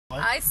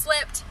I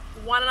slept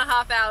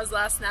 1.5 hours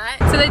last night.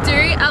 So they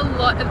do a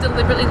lot of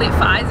deliberately lit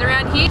fires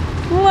around here.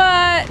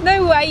 What?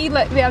 No way you'd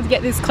let me be able to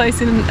get this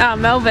close in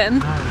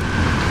Melbourne.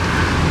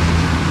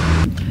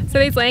 So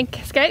these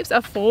landscapes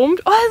are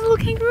formed. Oh, there's a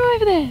little kangaroo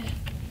over there.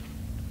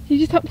 Did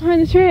you stop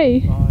behind the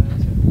tree? Oh,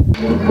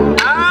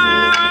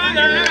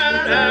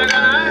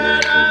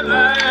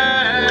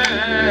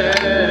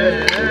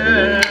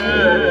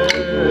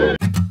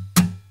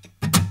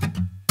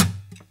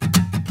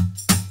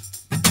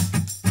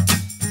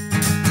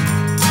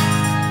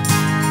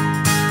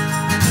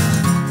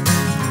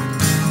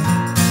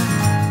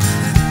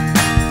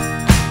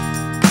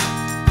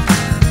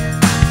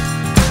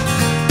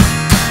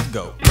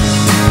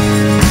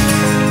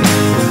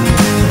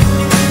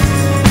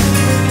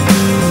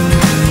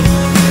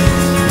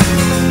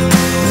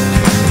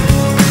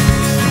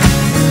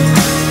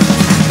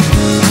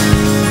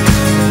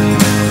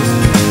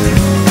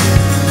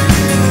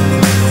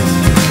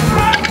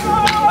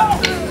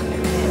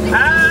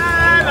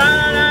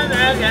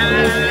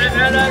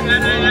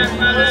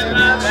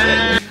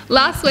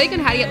 Last week on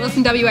How to Get Lost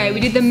in WA, we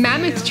did the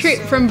mammoth trip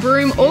from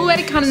Broome all the way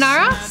to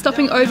Kununurra,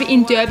 stopping over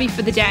in Derby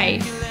for the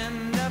day.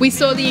 We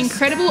saw the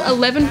incredible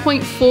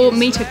 11.4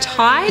 metre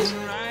tide,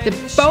 the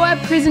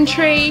Boab prison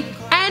tree,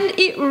 and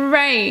it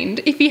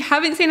rained. If you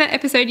haven't seen that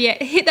episode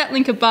yet, hit that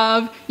link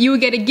above. You will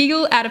get a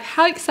giggle out of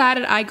how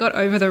excited I got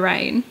over the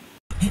rain.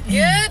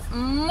 Good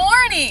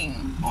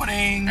morning!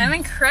 Morning! I'm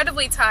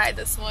incredibly tired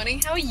this morning.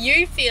 How are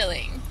you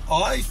feeling?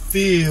 I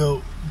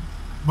feel,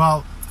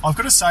 well, I've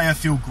got to say I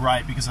feel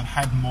great because I've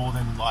had more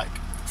than like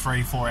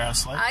 3-4 hours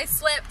sleep. I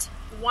slept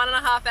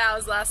 1.5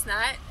 hours last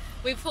night.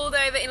 We pulled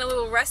over in a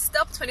little rest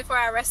stop,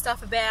 24-hour rest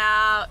stop,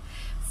 about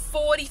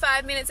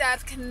 45 minutes out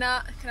of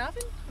Carnarvon?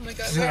 Oh my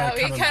god, where are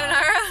we?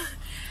 Kunururra.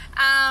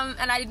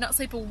 And I did not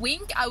sleep a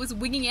wink. I was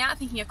wigging out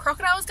thinking a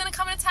crocodile was going to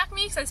come and attack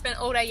me because I spent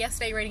all day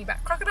yesterday reading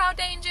about crocodile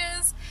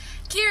dangers.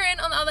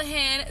 Kieran, on the other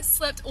hand,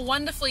 slept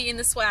wonderfully in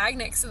the swag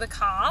next to the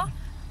car.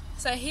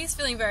 So he's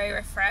feeling very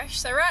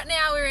refreshed. So right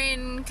now we're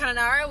in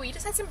Kununurra. We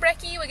just had some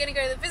brekkie. We're going to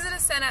go to the visitor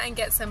centre and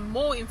get some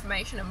more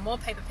information and more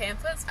paper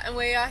pamphlets. And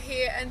we are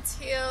here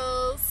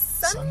until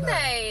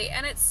Sunday.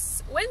 And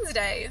it's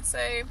Wednesday. So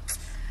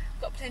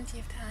we've got plenty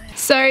of time.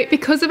 So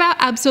because of our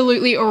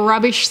absolutely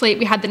rubbish sleep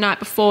we had the night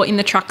before in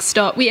the truck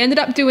stop, we ended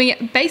up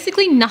doing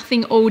basically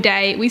nothing all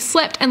day. We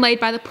slept and laid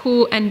by the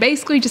pool and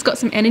basically just got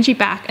some energy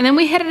back. And then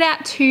we headed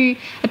out to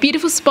a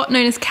beautiful spot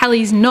known as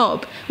Kelly's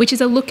Knob, which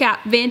is a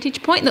lookout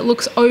vantage point that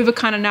looks over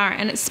Kununurra,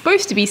 and it's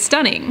supposed to be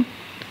stunning.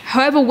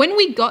 However, when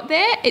we got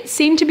there, it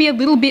seemed to be a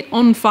little bit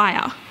on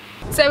fire.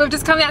 So we've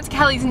just come out to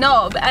Kelly's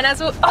Knob, and as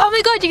well, oh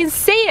my god, you can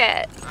see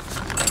it!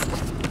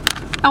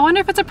 I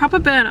wonder if it's a proper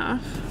burn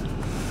off.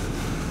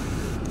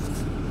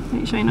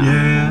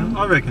 Yeah,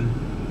 I reckon.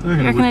 You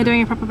reckon they're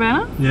doing a proper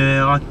burner?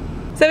 Yeah,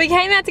 So we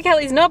came out to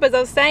Kelly's Knob, as I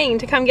was saying,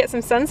 to come get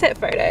some sunset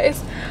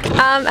photos.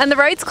 And the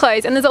road's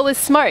closed and there's all this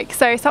smoke,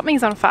 so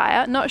something's on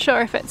fire. Not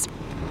sure if it's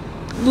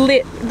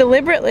lit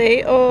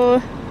deliberately or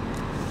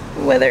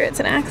whether it's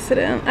an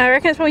accident. I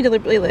reckon it's probably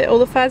deliberately lit. All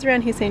the fires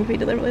around here seem to be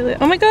deliberately lit.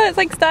 Oh my god, it's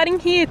like starting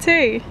here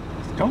too.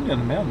 It's going down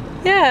the mountain.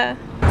 Yeah.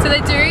 So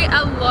they do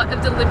a lot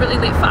of deliberately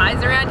lit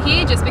fires around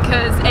here just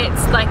because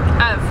it's like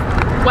a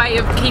way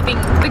of keeping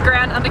the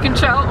ground under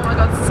control. Oh my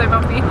god, this is so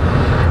bumpy.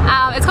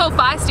 It's called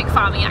fire stick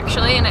farming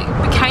actually, and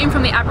it came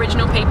from the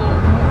Aboriginal people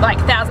like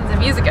thousands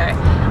of years ago,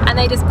 and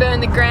they just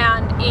burn the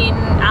ground in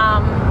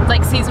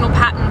like seasonal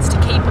patterns to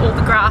keep all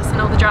the grass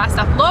and all the dry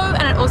stuff low,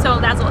 and it also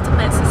allows lots of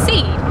plants to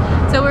seed.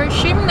 So we're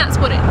assuming that's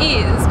what it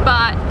is,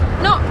 but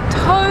not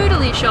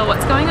totally sure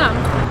what's going on.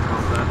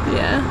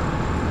 Yeah.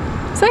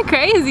 So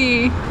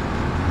crazy.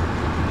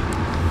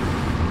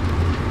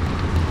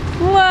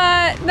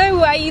 What? No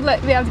way you'd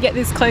let me be able to get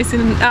this close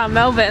in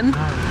Melbourne.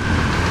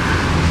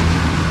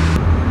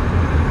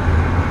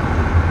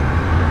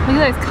 Look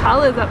at those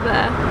colours up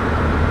there.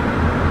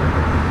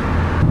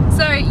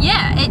 So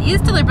yeah, it is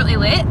deliberately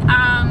lit.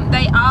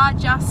 They are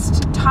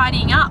just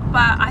tidying up,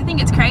 but I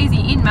think it's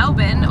crazy. In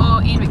Melbourne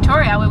or in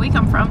Victoria, where we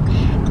come from,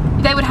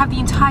 they would have the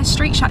entire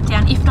street shut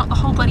down, if not the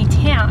whole bloody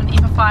town,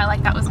 if a fire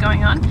like that was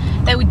going on.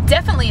 They would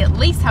definitely at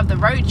least have the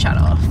road shut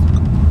off.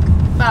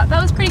 But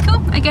that was pretty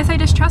cool. I guess I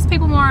just trust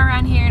people more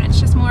around here, and it's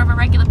just more of a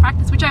regular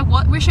practice, which I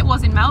wish it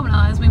was in Melbourne,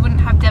 otherwise we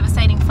wouldn't have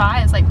devastating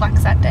fires like Black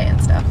Saturday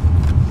and stuff.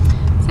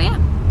 So yeah.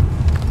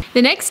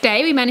 The next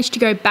day we managed to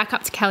go back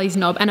up to Kelly's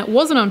Knob, and it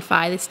wasn't on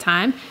fire this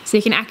time, so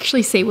you can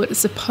actually see what it's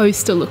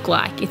supposed to look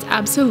like. It's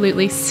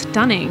absolutely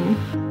stunning.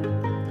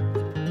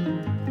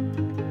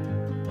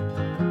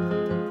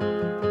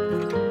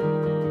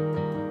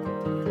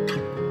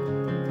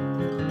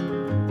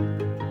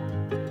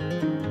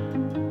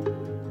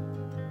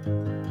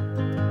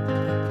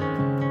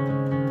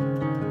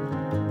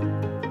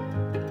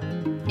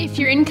 If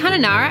you're in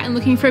Kununurra and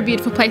looking for a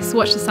beautiful place to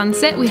watch the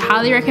sunset, we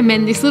highly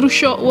recommend this little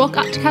short walk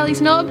up to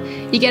Kelly's Knob.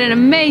 You get an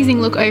amazing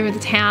look over the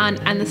town,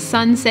 and the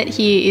sunset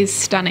here is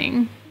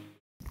stunning.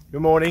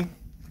 Good morning.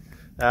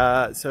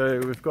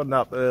 So we've gotten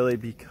up early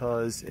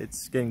because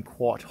it's getting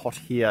quite hot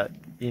here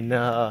in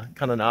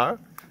Kununurra.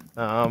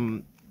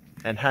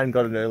 and hadn't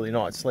got an early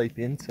night's sleep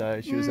in,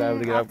 so she was able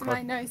to get up after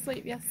my no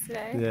sleep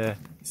yesterday. Yeah,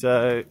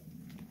 so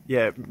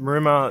yeah,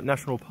 Mirima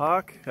National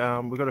Park.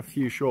 We've got a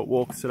few short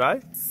walks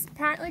today. It's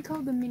apparently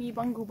called the mini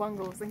bungle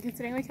bungles, and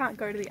considering we can't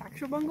go to the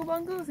actual bungle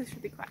bungles, this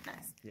should be quite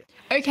nice. Yeah.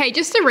 Okay,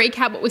 just to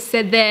recap what was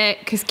said there,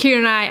 because Kira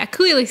and I are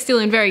clearly still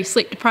in very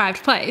sleep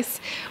deprived place,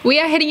 we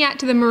are heading out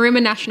to the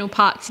Mirima National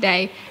Park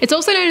today. It's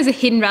also known as the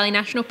Hidden Valley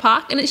National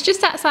Park, and it's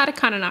just outside of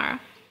Kununurra.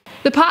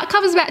 The park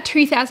covers about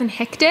 2,000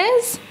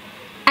 hectares,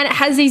 and it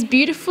has these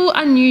beautiful,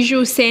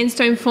 unusual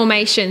sandstone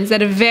formations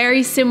that are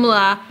very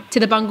similar to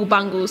the bungle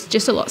bungles,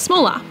 just a lot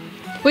smaller.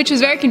 Which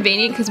was very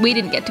convenient because we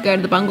didn't get to go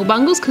to the bungle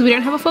bungles because we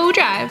don't have a four-wheel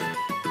drive.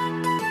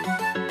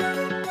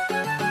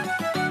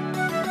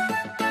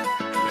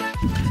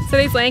 So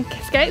these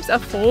landscapes are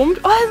formed.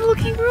 Oh, there's a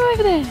little kangaroo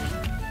over there.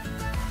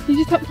 You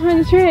just tucked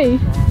behind the tree.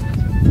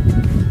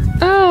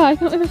 Oh, I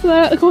can't believe I saw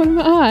that out the corner of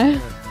my eye.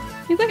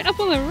 He's like up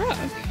on the rock.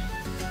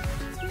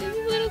 There's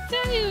a little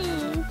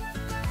tail.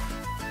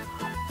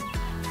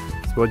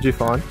 So what'd you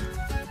find?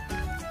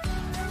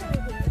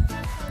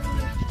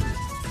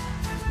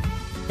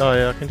 Oh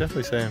yeah, I can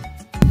definitely see him.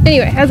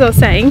 Anyway, as I was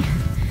saying,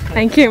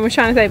 and Kieran was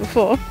trying to say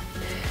before,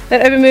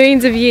 that over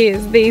millions of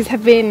years these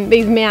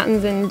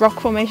mountains and rock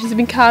formations have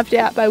been carved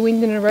out by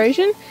wind and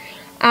erosion,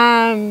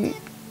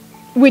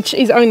 which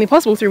is only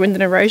possible through wind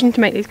and erosion to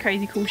make these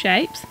crazy cool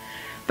shapes.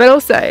 But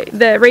also,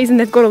 the reason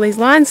they've got all these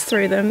lines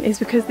through them is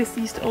because this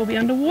used to all be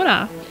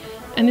underwater.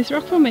 And this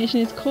rock formation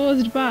is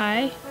caused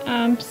by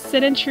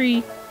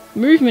sedentary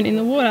movement in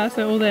the water,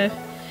 so all the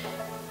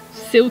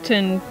silt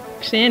and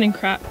sand and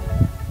crap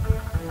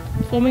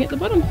forming at the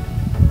bottom,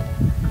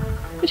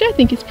 which I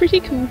think is pretty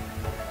cool.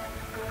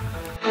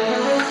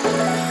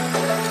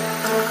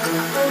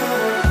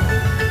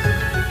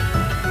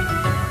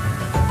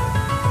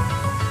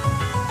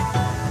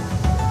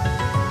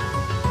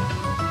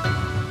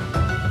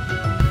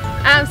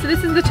 So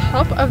this is the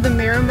top of the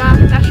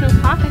Mirima National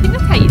Park. I think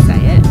that's how you say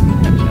it.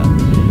 I'm not sure.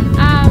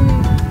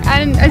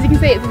 And as you can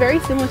see, it's very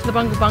similar to the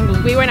bungle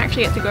bungles. We won't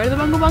actually get to go to the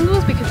bungle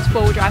bungles because it's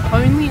four-wheel drive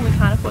only and we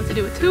can't afford to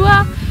do a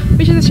tour,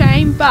 which is a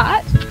shame,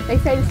 but they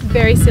say this is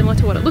very similar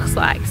to what it looks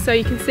like. So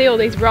you can see all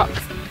these rocks,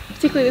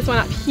 particularly this one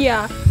up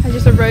here, has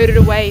just eroded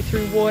away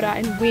through water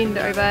and wind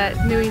over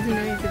millions and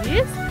millions of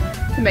years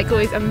to make all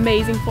these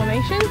amazing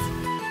formations.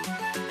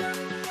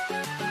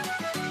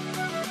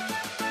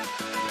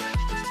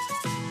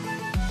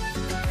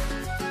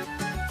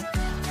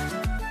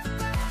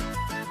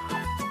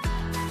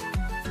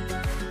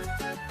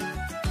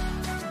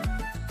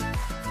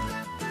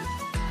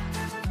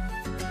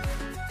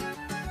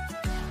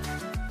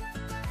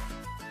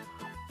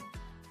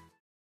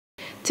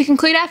 To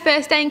conclude our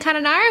first day in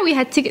Kununurra, we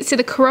had tickets to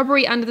the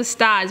Corroborree Under the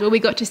Stars, where we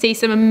got to see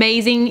some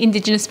amazing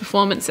Indigenous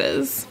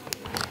performances.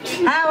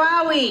 How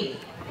are we?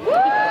 Woo!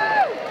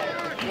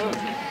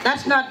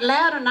 That's not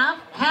loud enough.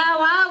 How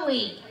are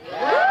we? Woo!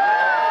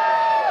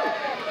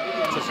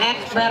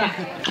 That's better.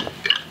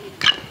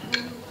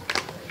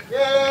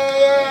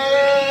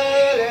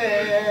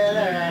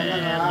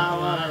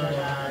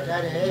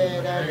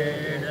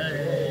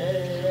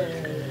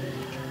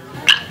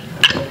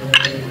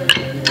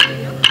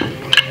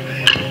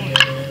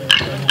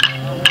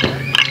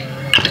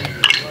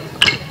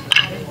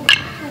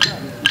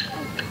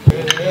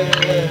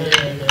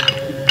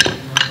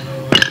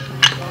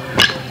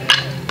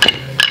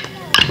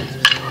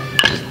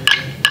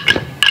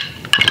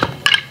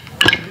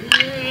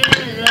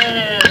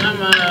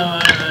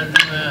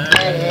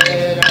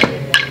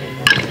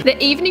 The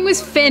evening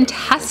was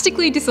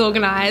fantastically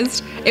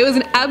disorganised. It was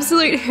an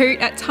absolute hoot.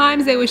 At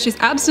times there was just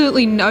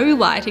absolutely no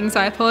lighting,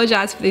 so I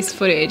apologise for this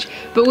footage.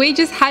 But we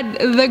just had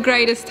the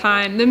greatest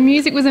time. The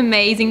music was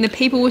amazing, the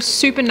people were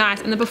super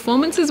nice, and the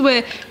performances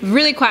were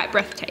really quite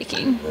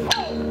breathtaking.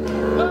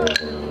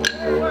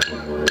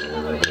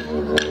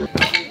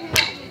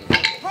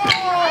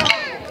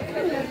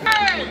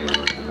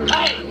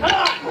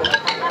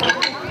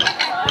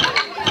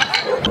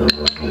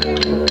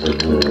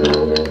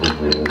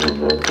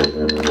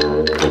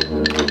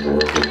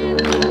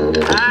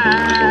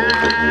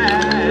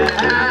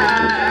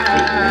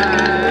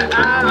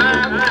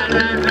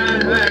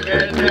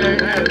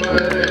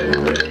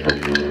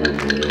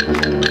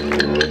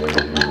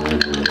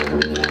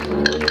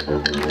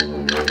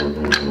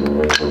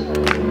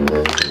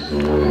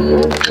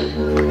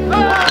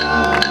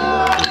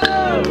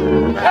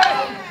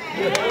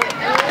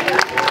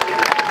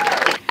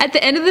 At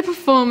the end of the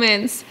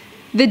performance,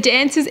 the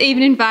dancers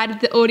even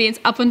invited the audience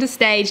up onto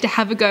stage to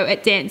have a go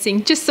at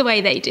dancing, just the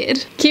way they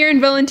did.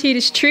 Kieran volunteered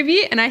as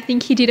tribute, and I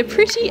think he did a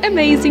pretty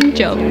amazing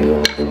job.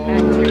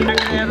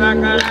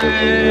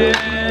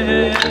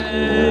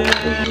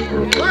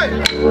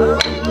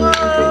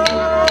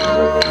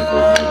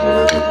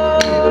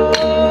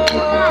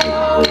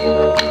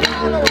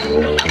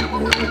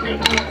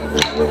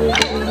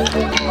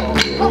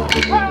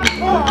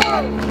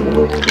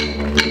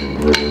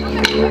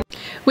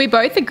 We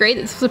both agreed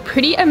that this was a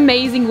pretty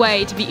amazing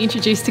way to be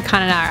introduced to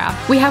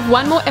Kununurra. We have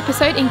one more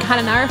episode in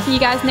Kununurra for you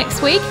guys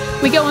next week.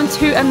 We go on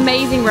 2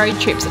 amazing road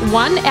trips,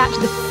 one out to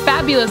the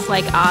fabulous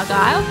Lake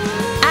Argyle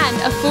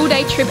and a full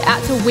day trip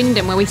out to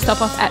Wyndham where we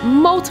stop off at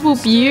multiple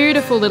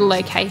beautiful little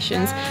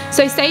locations.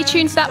 So stay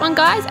tuned for that one,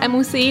 guys, and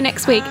we'll see you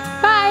next week.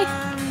 Bye!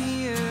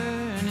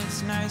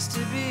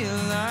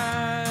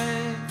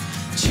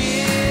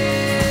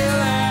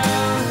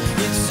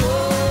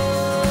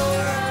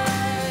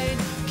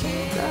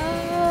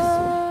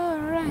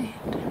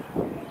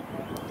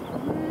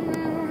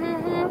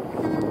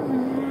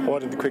 I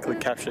wanted to quickly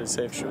capture to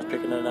see if she was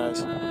picking her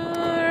nose.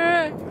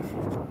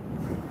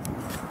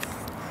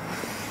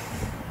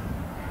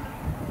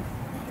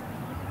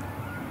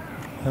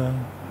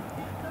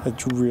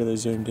 It's really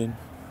zoomed in.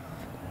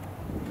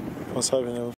 I was hoping it would